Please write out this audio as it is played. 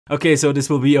Okay, so this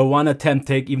will be a one attempt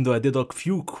take, even though I did a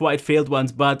few quite failed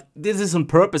ones, but this is on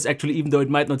purpose actually, even though it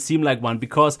might not seem like one,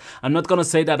 because I'm not gonna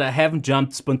say that I haven't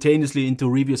jumped spontaneously into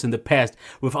reviews in the past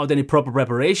without any proper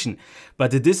preparation.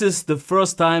 But this is the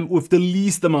first time with the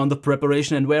least amount of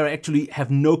preparation and where I actually have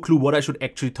no clue what I should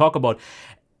actually talk about.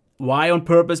 Why on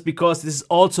purpose? Because this is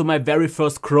also my very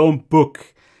first Chromebook.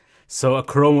 So a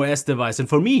Chrome OS device. And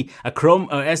for me, a Chrome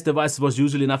OS device was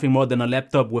usually nothing more than a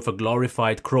laptop with a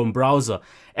glorified Chrome browser.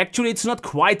 Actually, it's not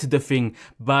quite the thing,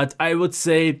 but I would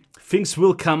say things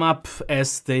will come up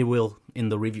as they will in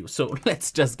the review. So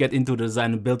let's just get into the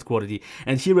design and build quality.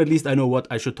 And here at least I know what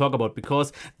I should talk about,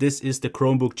 because this is the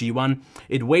Chromebook G1.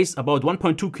 It weighs about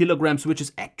 1.2 kilograms, which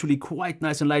is actually quite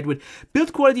nice and lightweight.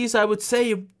 Build quality is, I would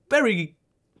say, very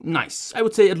nice. I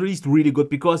would say at least really good,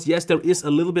 because yes, there is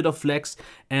a little bit of flex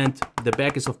and the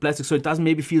back is of plastic, so it doesn't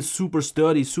maybe feel super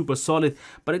sturdy, super solid,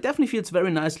 but it definitely feels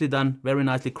very nicely done, very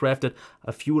nicely crafted.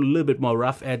 A few a little bit more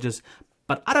rough edges,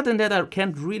 but other than that I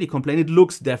can't really complain. It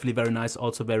looks definitely very nice,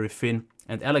 also very thin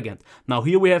and elegant. Now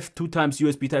here we have 2x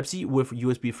USB Type-C with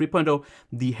USB 3.0,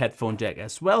 the headphone jack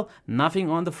as well. Nothing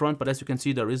on the front, but as you can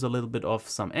see there is a little bit of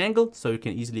some angle, so you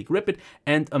can easily grip it,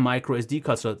 and a micro SD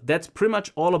card slot. That's pretty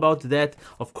much all about that.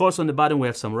 Of course on the bottom we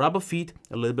have some rubber feet,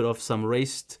 a little bit of some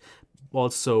raised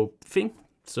also thing,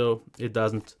 so it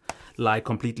doesn't lie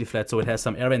completely flat, so it has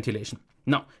some air ventilation.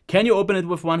 Now, can you open it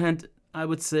with one hand? I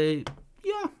would say,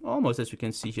 yeah, almost, as you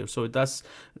can see here. So it does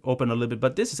open a little bit,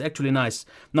 but this is actually nice.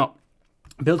 Now,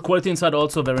 build quality inside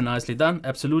also very nicely done,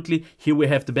 absolutely. Here we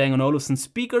have the Bang & Olufsen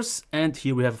speakers, and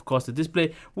here we have of course the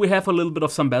display. We have a little bit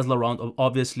of some bezel around,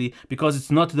 obviously, because it's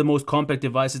not the most compact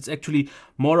device. It's actually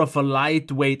more of a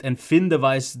lightweight and thin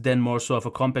device than more so of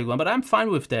a compact one, but I'm fine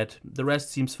with that. The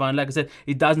rest seems fine. Like I said,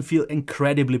 it doesn't feel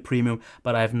incredibly premium,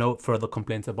 but I have no further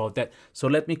complaints about that. So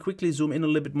let me quickly zoom in a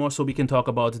little bit more so we can talk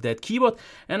about that keyboard.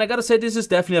 And I gotta say, this is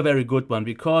definitely a very good one,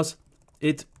 because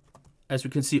it, as you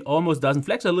can see, almost doesn't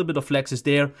flex. A little bit of flex is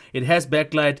there. It has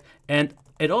backlight, and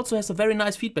it also has a very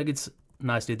nice feedback. It's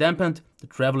nicely dampened, the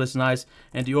travel is nice,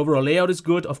 and the overall layout is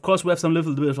good. Of course, we have some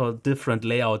little bit of different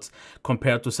layouts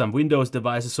compared to some Windows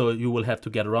devices, so you will have to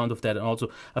get around with that. And also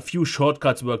a few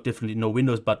shortcuts work differently, no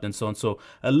Windows button and so on. So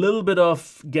a little bit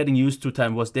of getting used to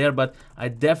time was there, but I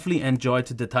definitely enjoyed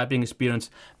the typing experience.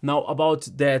 Now about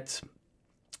that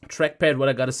trackpad, what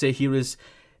I gotta say here is,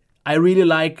 I really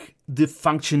like the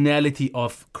functionality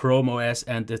of Chrome OS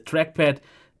and the trackpad.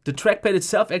 The trackpad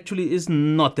itself actually is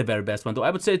not the very best one, though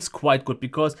I would say it's quite good,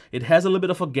 because it has a little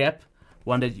bit of a gap,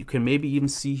 one that you can maybe even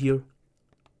see here.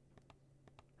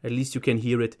 At least you can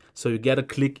hear it, so you get a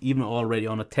click even already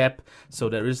on a tap, so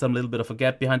there is some little bit of a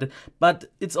gap behind it, but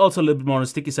it's also a little bit more on the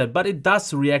sticky side, but it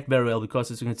does react very well,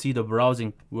 because as you can see, the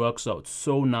browsing works out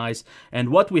so nice. And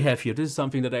what we have here, this is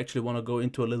something that I actually want to go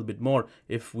into a little bit more.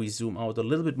 If we zoom out a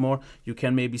little bit more, you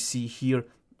can maybe see here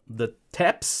the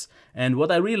taps, and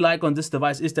what I really like on this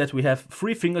device is that we have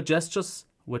 3 finger gestures,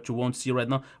 which you won't see right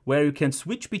now, where you can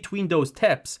switch between those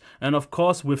taps. And of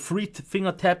course, with 3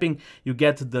 finger tapping, you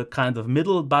get the kind of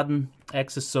middle button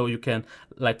access, so you can,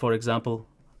 like for example,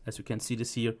 as you can see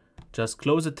this here, just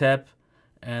close a tab,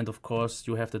 and of course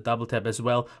you have the double tap as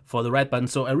well for the right button.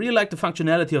 So I really like the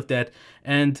functionality of that,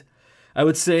 and I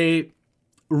would say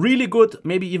really good,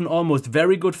 maybe even almost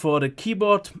very good for the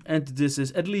keyboard. And this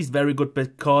is at least very good,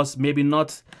 because maybe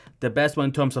not the best one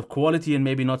in terms of quality, and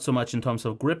maybe not so much in terms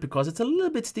of grip, because it's a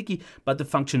little bit sticky, but the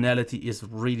functionality is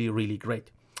really, really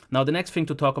great. Now the next thing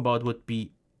to talk about would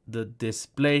be the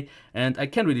display, and I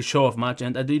can't really show off much,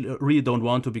 and I really don't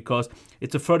want to, because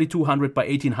it's a 3200 by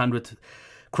 1800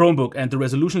 Chromebook, and the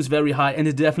resolution is very high, and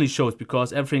it definitely shows,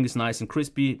 because everything is nice and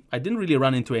crispy. I didn't really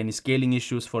run into any scaling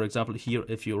issues. For example, here,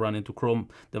 if you run into Chrome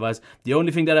device, the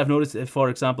only thing that I've noticed, if, for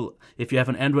example, if you have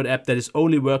an Android app that is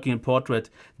only working in portrait,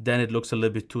 then it looks a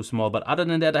little bit too small. But other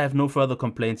than that, I have no further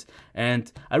complaints,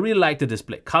 and I really like the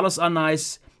display. Colors are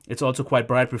nice. It's also quite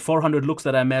bright. With 400 looks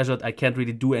that I measured, I can't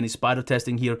really do any spider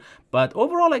testing here, but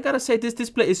overall I gotta say this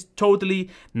display is totally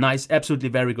nice, absolutely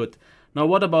very good. Now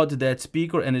what about that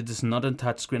speaker? And it is not a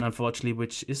touchscreen, unfortunately,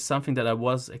 which is something that I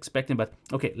was expecting, but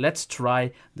okay, let's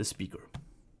try the speaker.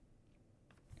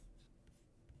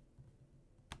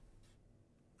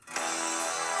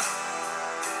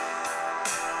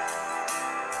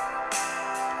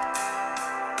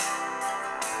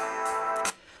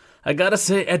 I gotta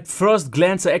say, at first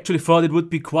glance, I actually thought it would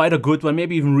be quite a good one,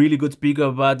 maybe even really good speaker,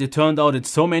 but it turned out in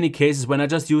so many cases when I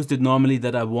just used it normally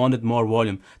that I wanted more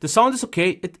volume. The sound is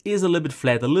okay, it is a little bit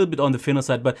flat, a little bit on the thinner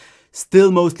side, but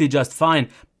still mostly just fine.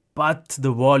 But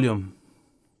the volume,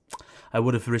 I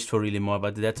would have wished for really more,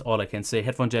 but that's all I can say.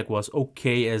 Headphone jack was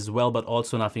okay as well, but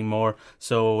also nothing more.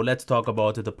 So let's talk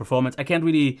about the performance. I can't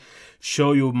really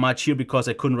show you much here because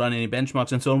I couldn't run any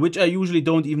benchmarks and so on, which I usually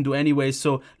don't even do anyway.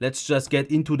 So let's just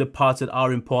get into the parts that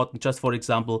are important, just for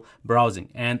example, browsing.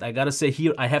 And I gotta say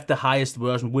here, I have the highest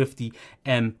version with the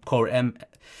Core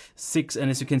M6,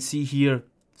 and as you can see here,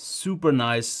 super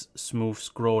nice smooth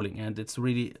scrolling, and it's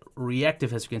really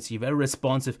reactive, as you can see, very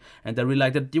responsive, and I really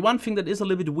like that. The one thing that is a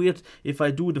little bit weird, if I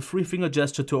do the free finger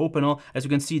gesture to open all, as you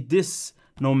can see, this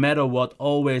no matter what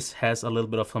always has a little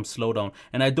bit of some slowdown,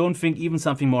 and I don't think even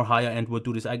something more higher end would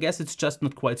do this. I guess it's just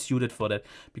not quite suited for that,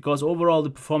 because overall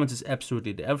the performance is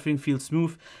absolutely there. Everything feels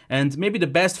smooth, and maybe the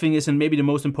best thing is, and maybe the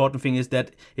most important thing is,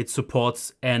 that it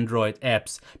supports Android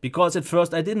apps, because at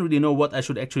first I didn't really know what I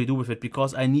should actually do with it,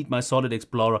 because I need my Solid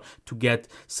Explorer to get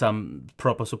some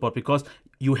proper support, because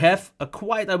you have a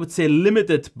quite, I would say,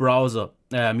 limited browser,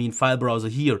 file browser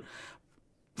here.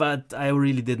 But I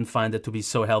really didn't find that to be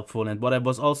so helpful, and what I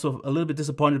was also a little bit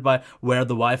disappointed by were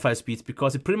the Wi-Fi speeds,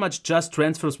 because it pretty much just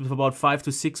transfers with about 5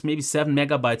 to 6, maybe 7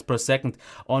 megabytes per second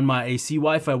on my AC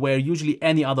Wi-Fi, where usually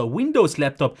any other Windows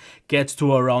laptop gets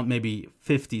to around maybe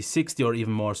 50, 60 or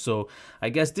even more. So I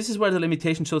guess this is where the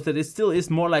limitation shows that it still is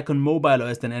more like on mobile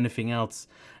OS than anything else.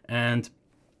 And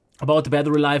about the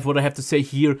battery life, what I have to say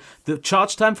here, the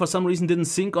charge time for some reason didn't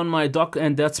sync on my dock,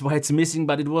 and that's why it's missing,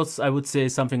 but it was, I would say,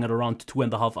 something at around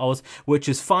 2.5 hours, which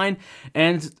is fine.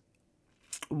 And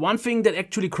one thing that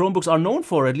actually Chromebooks are known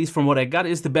for, at least from what I got,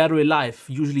 is the battery life.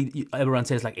 Usually everyone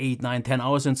says like 8, 9, 10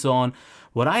 hours and so on.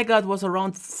 What I got was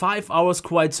around 5 hours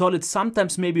quite solid,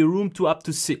 sometimes maybe room to up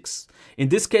to 6. In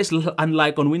this case,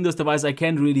 unlike on Windows device, I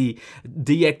can't really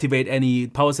deactivate any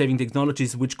power saving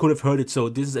technologies which could have hurt it, so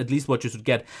this is at least what you should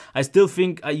get. I still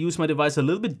think I use my device a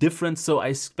little bit different, so I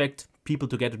expect people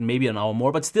to get it maybe an hour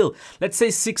more, but still, let's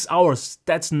say 6 hours,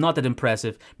 that's not that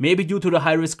impressive. Maybe due to the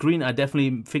high-risk screen, I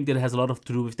definitely think that it has a lot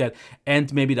to do with that,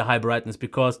 and maybe the high brightness,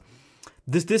 because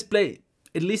this display,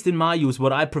 at least in my use,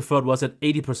 what I preferred was at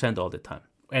 80% all the time.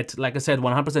 At, like I said,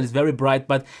 100% is very bright,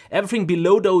 but everything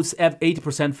below those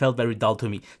 80% felt very dull to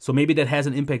me. So maybe that has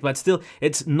an impact, but still,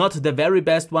 it's not the very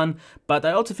best one. But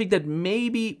I also think that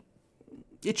maybe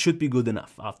it should be good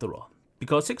enough after all.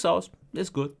 Because 6 hours is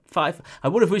good. 5. I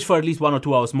would have wished for at least 1 or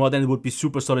 2 hours more, then it would be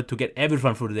super solid to get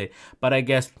everyone through the day. But I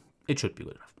guess it should be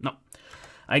good enough. No.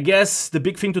 I guess the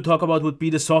big thing to talk about would be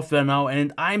the software now,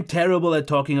 and I'm terrible at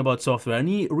talking about software.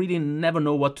 I really never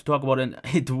know what to talk about, and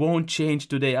it won't change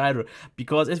today either,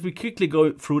 because as we quickly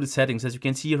go through the settings, as you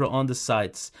can see here on the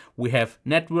sides, we have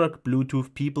network,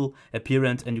 Bluetooth, people,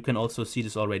 appearance, and you can also see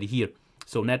this already here.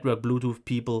 So network, Bluetooth,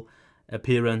 people,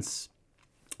 appearance.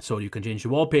 So you can change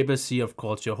your wallpapers here, of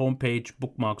course, your home page,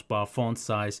 bookmarks bar, font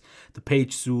size, the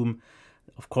page zoom.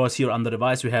 Of course, here under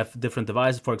device, we have different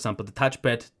devices, for example, the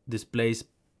touchpad, displays,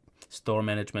 store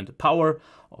management, power,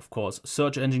 of course,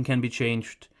 search engine can be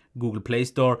changed, Google Play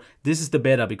Store. This is the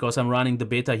beta, because I'm running the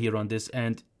beta here on this,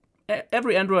 and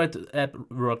every Android app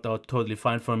worked out totally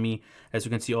fine for me. As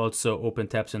you can see, also open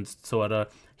tabs and so on.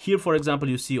 Here, for example,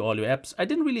 you see all your apps. I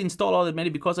didn't really install all that many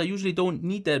because I usually don't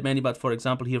need that many, but for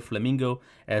example, here Flamingo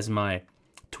as my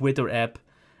Twitter app.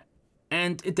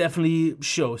 And it definitely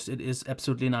shows. It is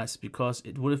absolutely nice, because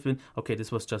it would have been, okay,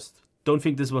 this was just, don't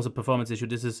think this was a performance issue.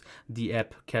 This is the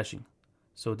app caching.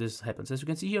 So this happens. As you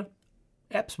can see here,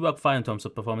 apps work fine in terms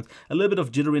of performance. A little bit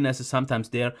of jitteriness is sometimes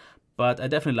there, but I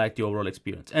definitely like the overall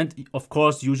experience. And of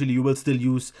course, usually you will still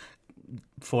use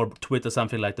for Twitter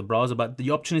something like the browser, but the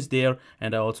option is there.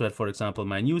 And I also had, for example,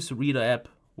 my news reader app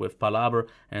with Palaver,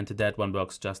 and that one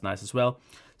works just nice as well.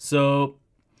 So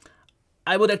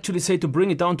I would actually say to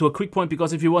bring it down to a quick point,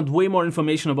 because if you want way more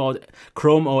information about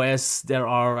Chrome OS, there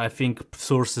are, I think,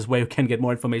 sources where you can get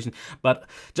more information. But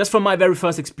just from my very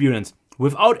first experience,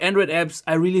 without Android apps,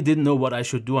 I really didn't know what I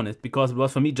should do on it, because it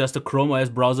was for me just a Chrome OS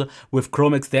browser with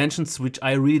Chrome extensions, which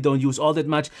I really don't use all that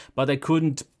much, but I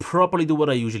couldn't properly do what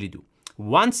I usually do.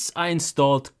 Once I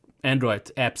installed Android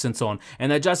apps and so on,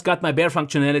 and I just got my bare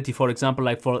functionality, for example,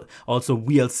 like for also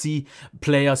VLC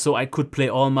player, so I could play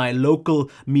all my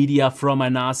local media from my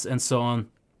NAS and so on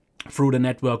through the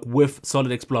network with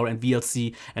Solid Explorer and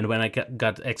VLC. And when I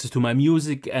got access to my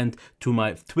music and to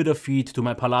my Twitter feed, to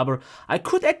my Palaver, I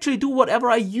could actually do whatever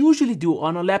I usually do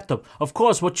on a laptop. Of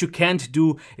course, what you can't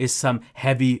do is some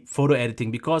heavy photo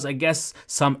editing, because I guess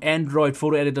some Android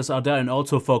photo editors are there, and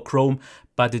also for Chrome,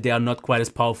 but they are not quite as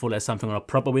powerful as something on a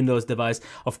proper Windows device.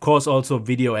 Of course, also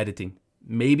video editing.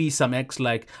 Maybe some apps,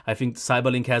 like I think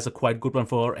Cyberlink has a quite good one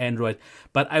for Android,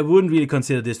 but I wouldn't really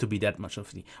consider this to be that much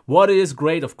of the. What is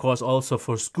great, of course, also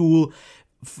for school,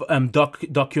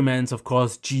 documents, of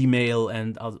course, Gmail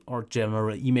and or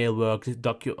general email work,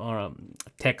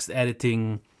 text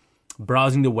editing,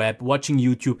 browsing the web, watching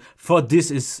YouTube. For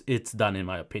this it's done, in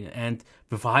my opinion, and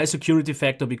with a high security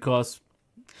factor, because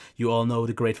you all know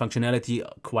the great functionality,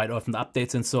 quite often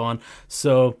updates and so on.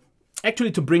 So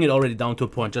actually, to bring it already down to a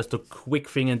point, just a quick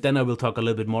thing, and then I will talk a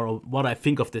little bit more of what I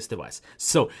think of this device.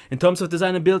 So in terms of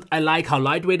design and build, I like how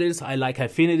lightweight it is, I like how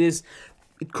thin it is.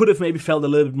 It could have maybe felt a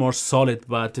little bit more solid,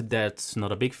 but that's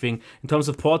not a big thing. In terms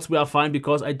of ports, we are fine,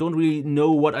 because I don't really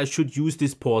know what I should use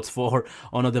these ports for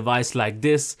on a device like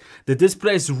this. The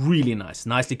display is really nice,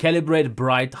 nicely calibrated,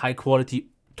 bright, high quality,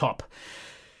 top.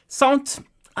 Sound,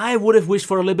 I would have wished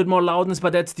for a little bit more loudness,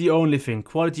 but that's the only thing.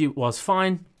 Quality was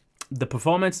fine. The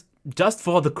performance, just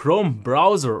for the Chrome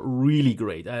browser, really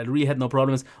great. I really had no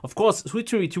problems. Of course,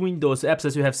 switching between those apps,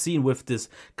 as you have seen with this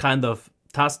kind of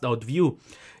tasked out view,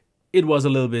 it was a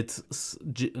little bit,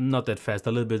 not that fast,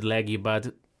 a little bit laggy,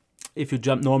 but if you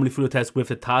jump normally through the task with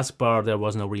the taskbar, there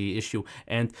was no really issue.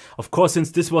 And of course,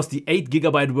 since this was the 8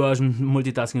 GB version,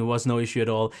 multitasking was no issue at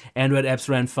all. Android apps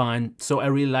ran fine, so I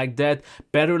really liked that.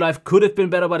 Battery life could have been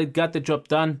better, but it got the job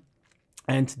done.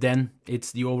 And then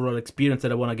it's the overall experience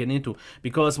that I want to get into,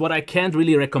 because what I can't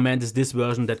really recommend is this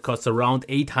version that costs around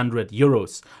 800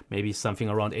 euros, maybe something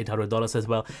around $800 as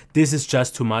well. This is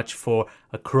just too much for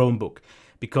a Chromebook,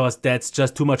 because that's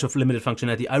just too much of limited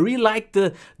functionality. I really like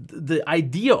the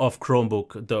idea of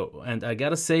Chromebook though, and I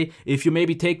gotta say, if you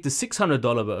maybe take the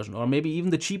 $600 version, or maybe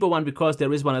even the cheaper one, because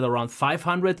there is one at around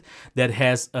 500 that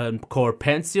has a Core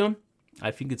Pentium. I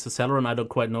think it's a Celeron, I don't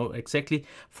quite know exactly,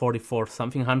 44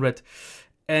 something hundred.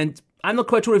 And I'm not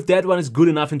quite sure if that one is good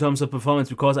enough in terms of performance,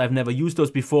 because I've never used those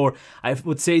before. I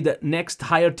would say the next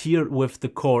higher tier with the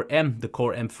Core M, the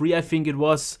Core M3 I think it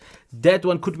was, that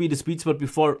one could be the sweet spot.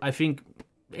 Before, I think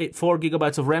 4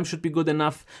 GB of RAM should be good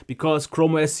enough, because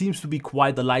Chrome OS seems to be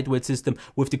quite a lightweight system.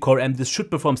 With the Core M, this should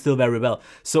perform still very well.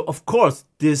 So of course,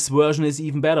 this version is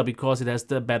even better, because it has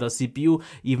the better CPU,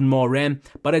 even more RAM,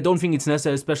 but I don't think it's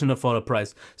necessary, especially not for the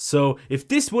price. So if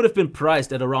this would have been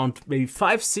priced at around maybe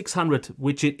 500-600,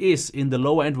 which it is in the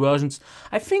lower end versions,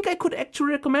 I think I could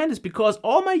actually recommend this, because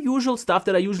all my usual stuff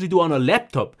that I usually do on a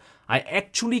laptop, I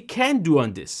actually can do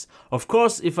on this. Of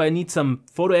course, if I need some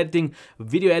photo editing,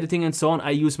 video editing and so on,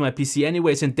 I use my PC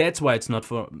anyways, and that's why it's not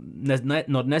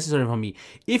necessary for me.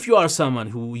 If you are someone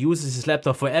who uses his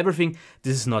laptop for everything,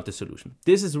 this is not the solution.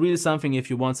 This is really something if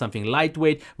you want something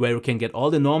lightweight, where you can get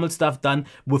all the normal stuff done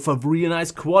with a really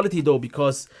nice quality though,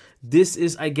 because this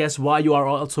is, I guess, why you are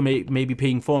also maybe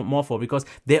paying more for, because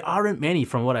there aren't many,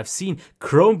 from what I've seen,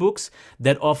 Chromebooks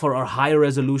that offer a higher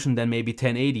resolution than maybe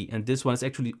 1080, and this one is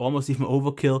actually almost even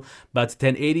overkill, but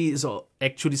 1080 is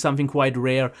actually something quite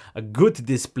rare. A good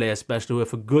display, especially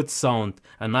with a good sound,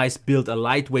 a nice build, a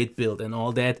lightweight build and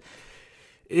all that,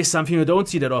 is something you don't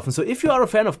see that often. So if you are a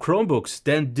fan of Chromebooks,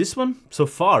 then this one, so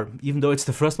far, even though it's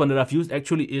the first one that I've used,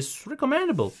 actually is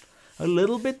recommendable. A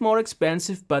little bit more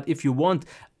expensive, but if you want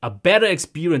a better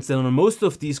experience than on most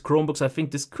of these Chromebooks, I think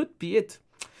this could be it.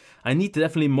 I need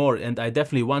definitely more, and I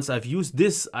definitely, once I've used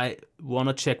this, I want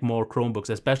to check more Chromebooks,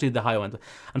 especially the higher ones.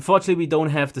 Unfortunately, we don't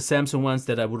have the Samsung ones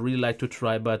that I would really like to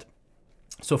try, but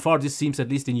so far this seems, at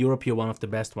least in Europe here, one of the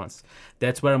best ones.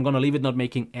 That's where I'm gonna leave it, not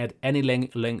making it any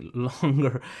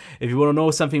longer. If you want to know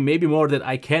something maybe more that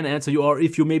I can answer you, or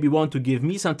if you maybe want to give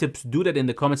me some tips, do that in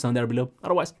the comments down there below.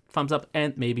 Otherwise, thumbs up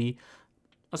and maybe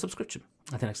a subscription.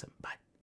 Until next time, bye.